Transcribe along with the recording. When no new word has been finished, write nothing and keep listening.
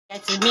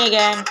It's me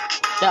again.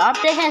 The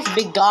update has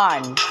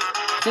begun.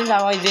 Since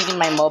I'm always using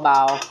my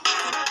mobile,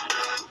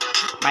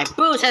 my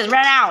boost has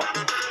run out.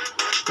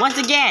 Once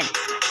again.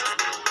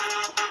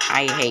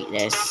 I hate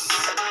this.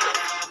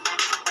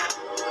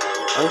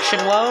 Ocean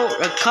World.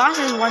 The cost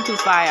is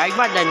 125. I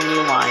bought the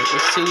new one.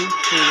 It's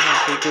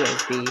 232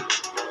 SB.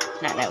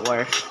 Not that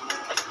worth.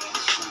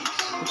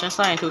 Just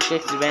like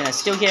 250 event is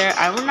still here.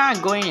 I'm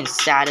not going in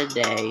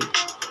Saturday.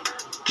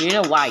 You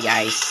know why,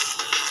 guys?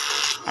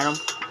 I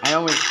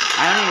don't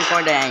even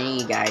record that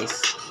any,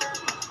 guys.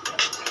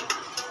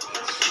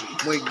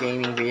 Weird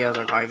gaming videos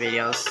or car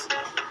videos.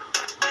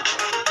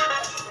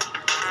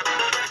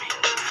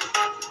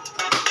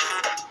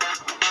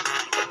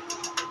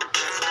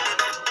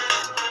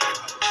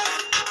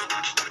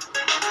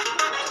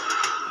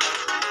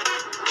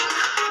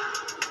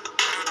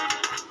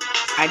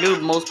 I do.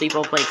 Most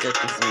people play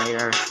Cooking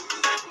Simulator.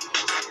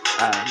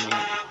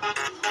 Man.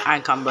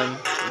 I'm Cumberland.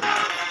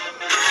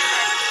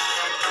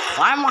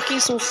 Why am I walking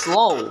so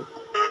slow?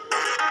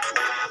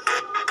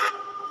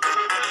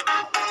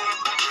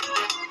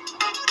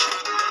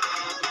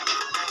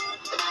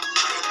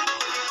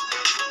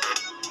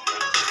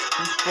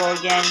 Slow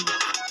again.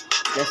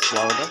 Just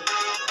slowed it.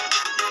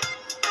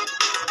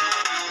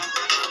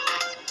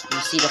 You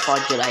see the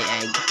 4th July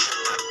egg.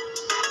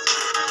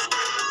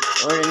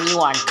 Or the new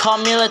one.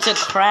 Cumulative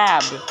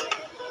Crab.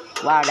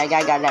 Wow, that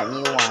guy got that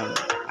new one.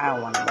 I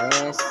don't want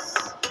this.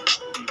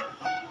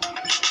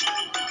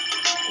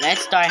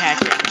 Let's start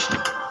hatching.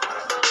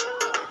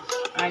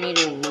 I need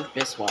to remove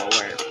this while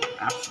we're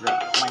after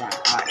when I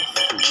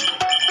see.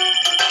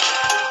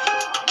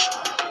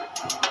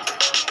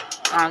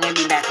 I'm gonna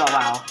be back for a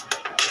while.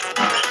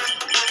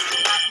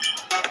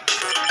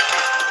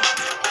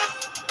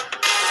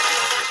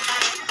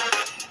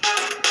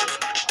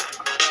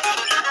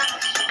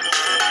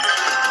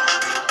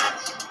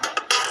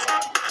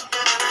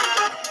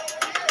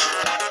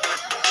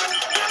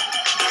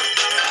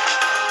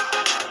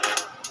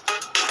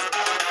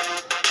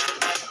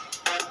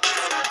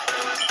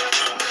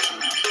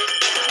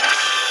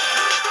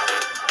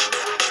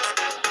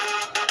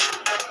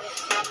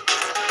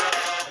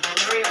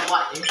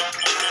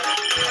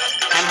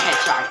 I'm a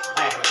headshot.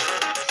 Alright.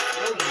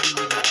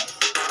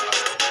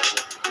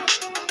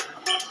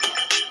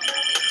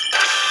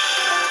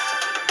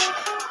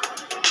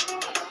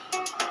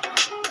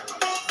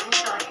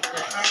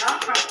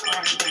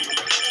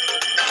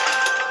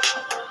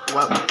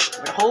 Whoa.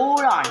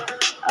 Hold on.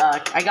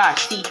 I got a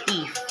Sea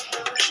Thief.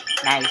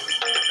 Nice.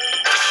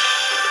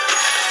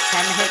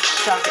 I'm a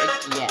headshot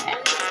again.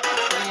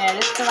 Yeah,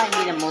 this might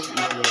be the most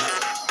easiest.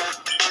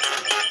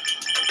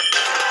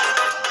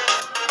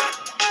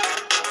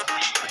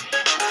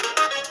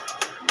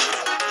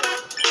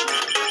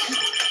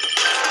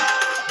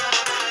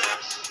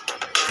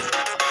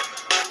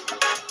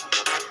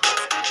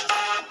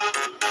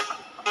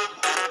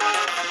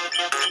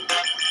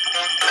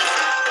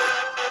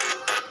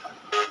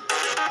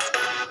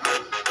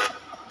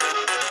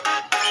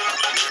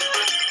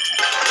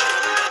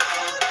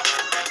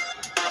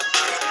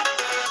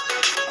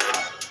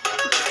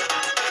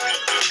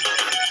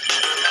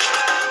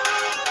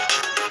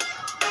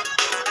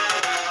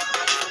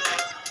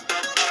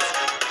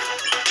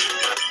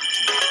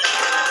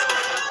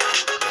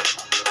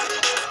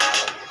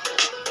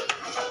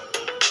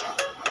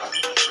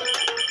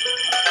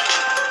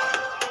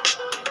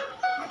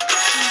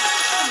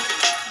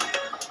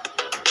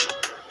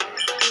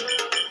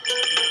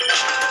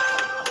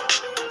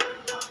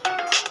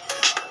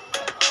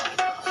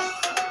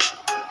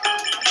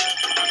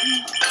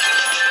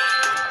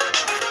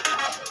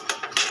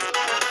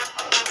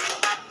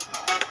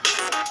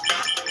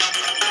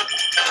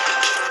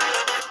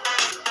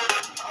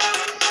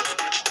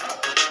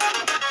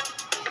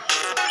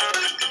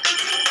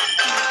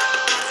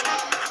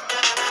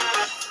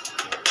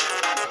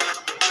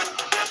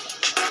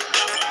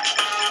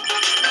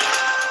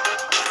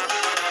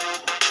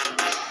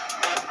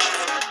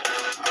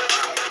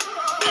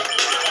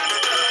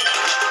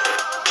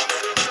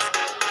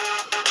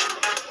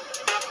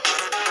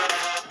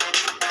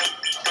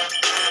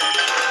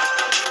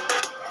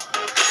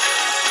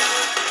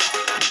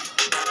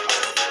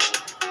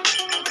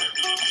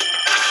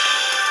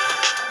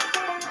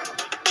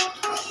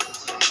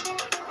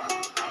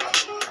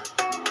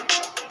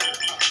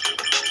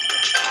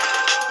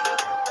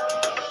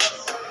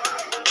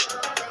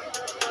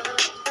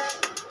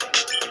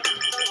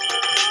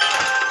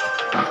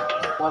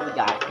 What we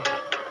got?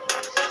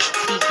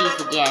 Sea Thief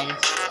again.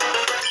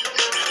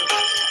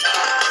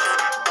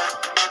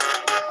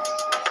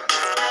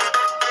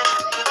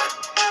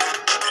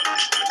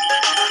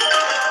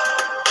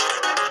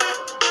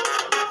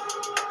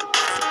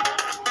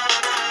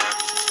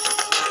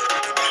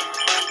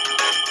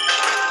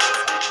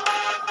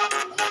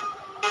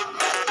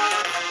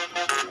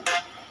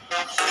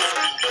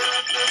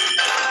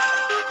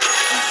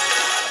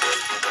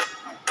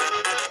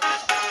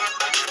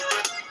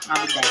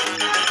 I'll be back.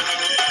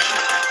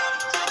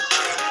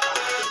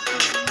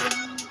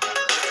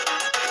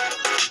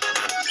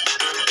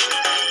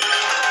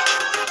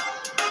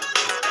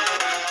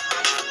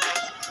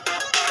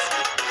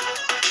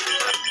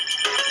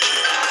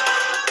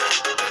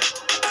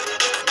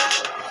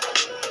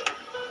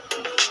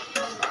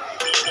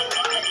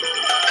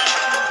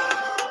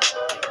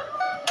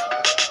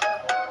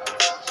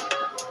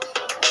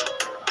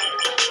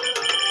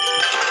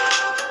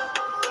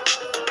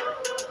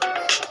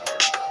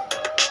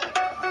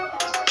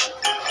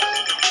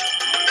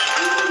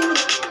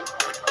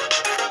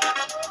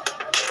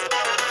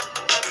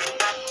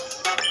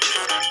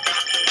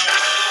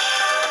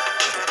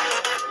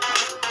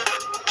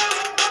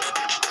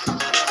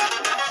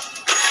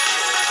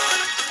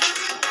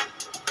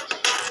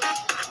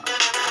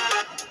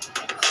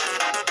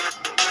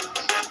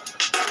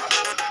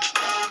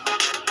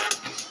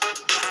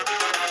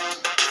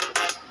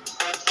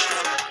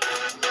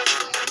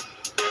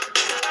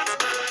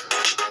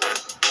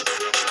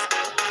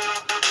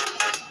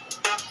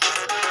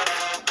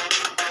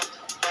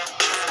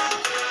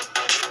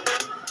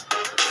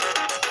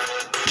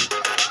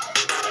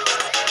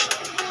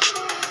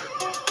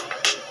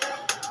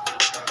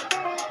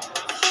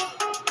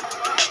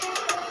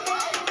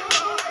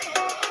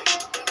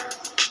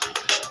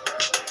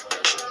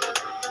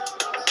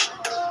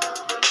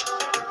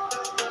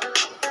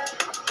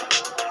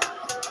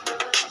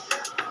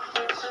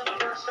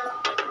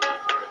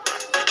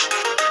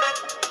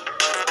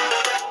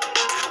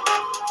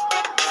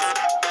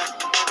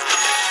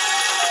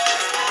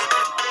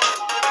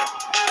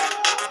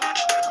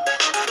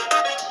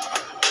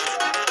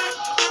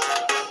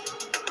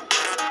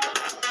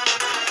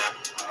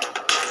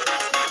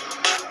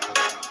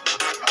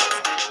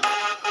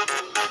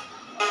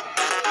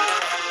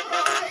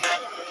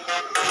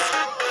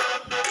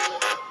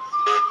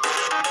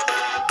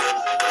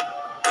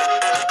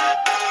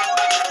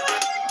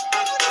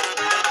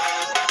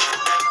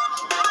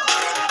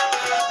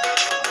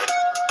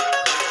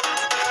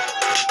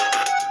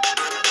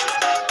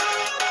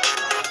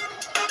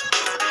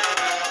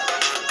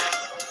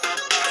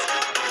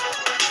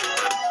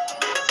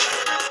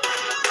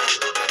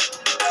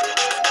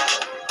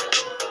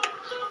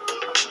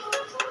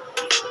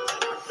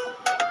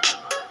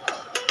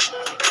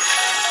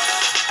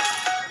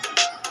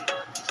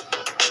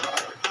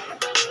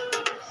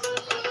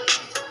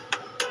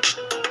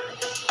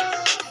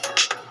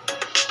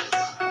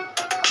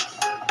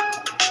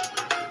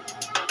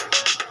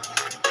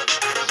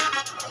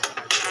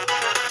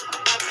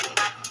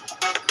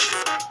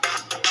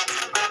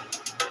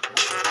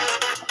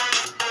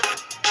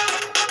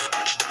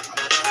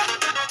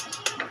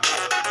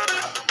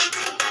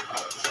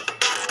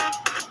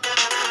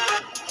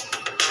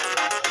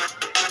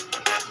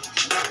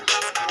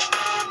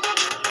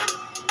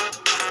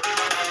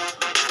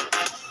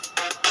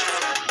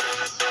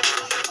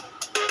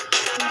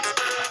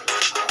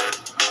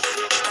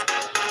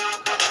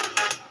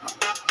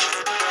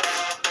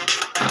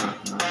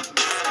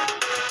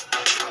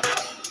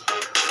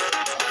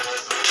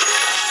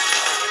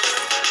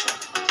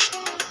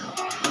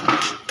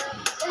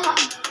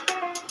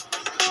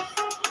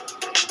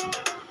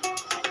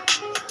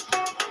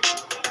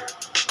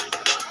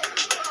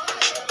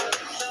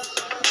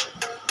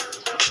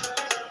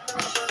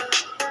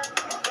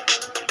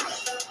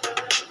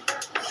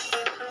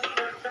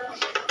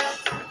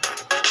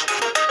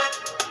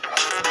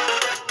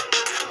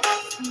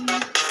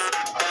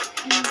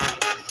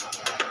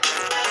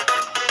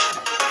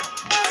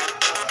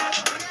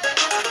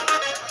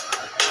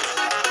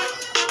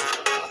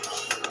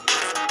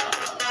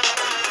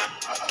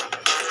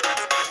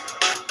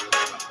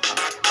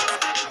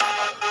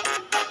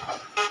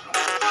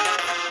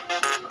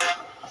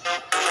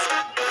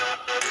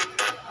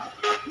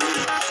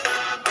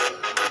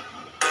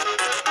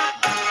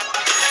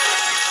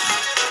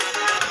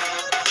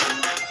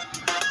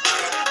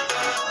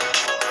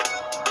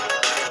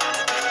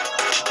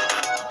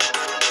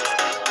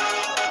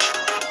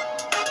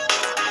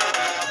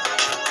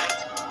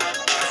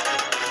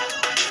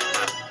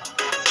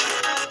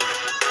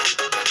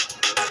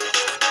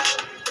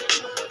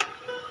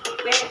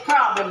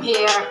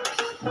 here.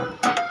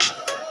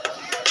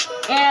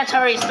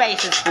 Inventory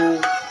space is full.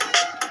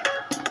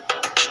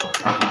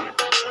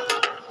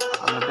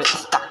 I'm a bit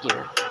stuck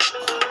here.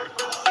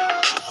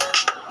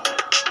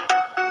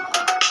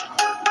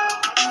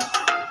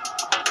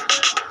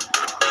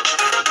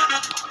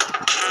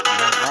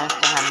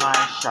 Left to have my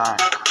shark.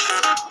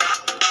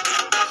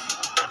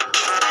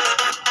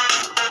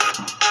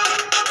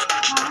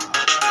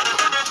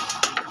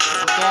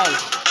 Okay.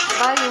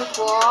 Buying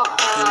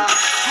for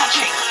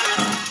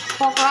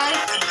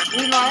life,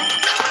 we life.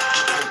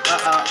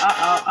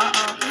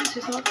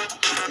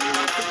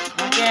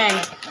 Okay.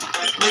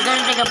 We're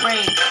gonna take a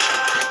break.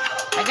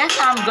 I guess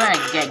I'm gonna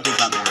give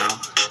up now.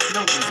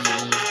 Don't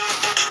really.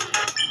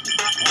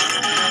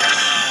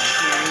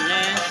 Here it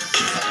is.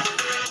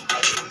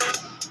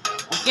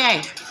 Okay.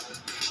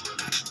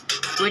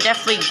 We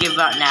definitely give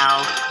up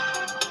now.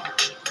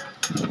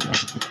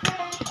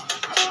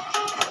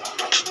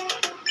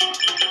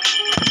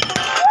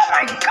 Oh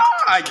my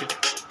god!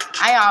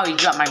 I always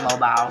drop my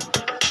mobile.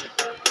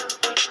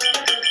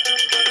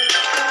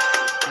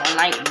 One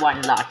light,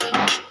 one luck.